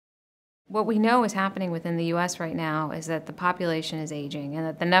What we know is happening within the U.S. right now is that the population is aging and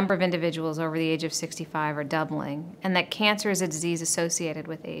that the number of individuals over the age of 65 are doubling, and that cancer is a disease associated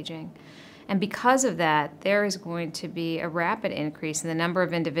with aging. And because of that, there is going to be a rapid increase in the number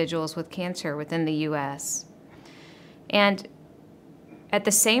of individuals with cancer within the U.S. And at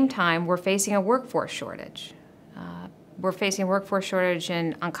the same time, we're facing a workforce shortage. We're facing a workforce shortage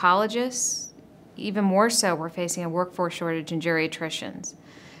in oncologists. Even more so, we're facing a workforce shortage in geriatricians,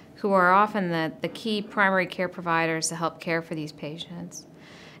 who are often the key primary care providers to help care for these patients.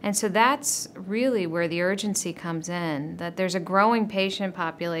 And so that's really where the urgency comes in, that there's a growing patient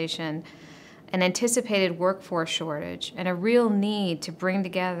population, an anticipated workforce shortage, and a real need to bring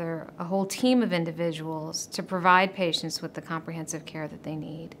together a whole team of individuals to provide patients with the comprehensive care that they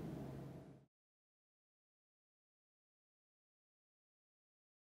need.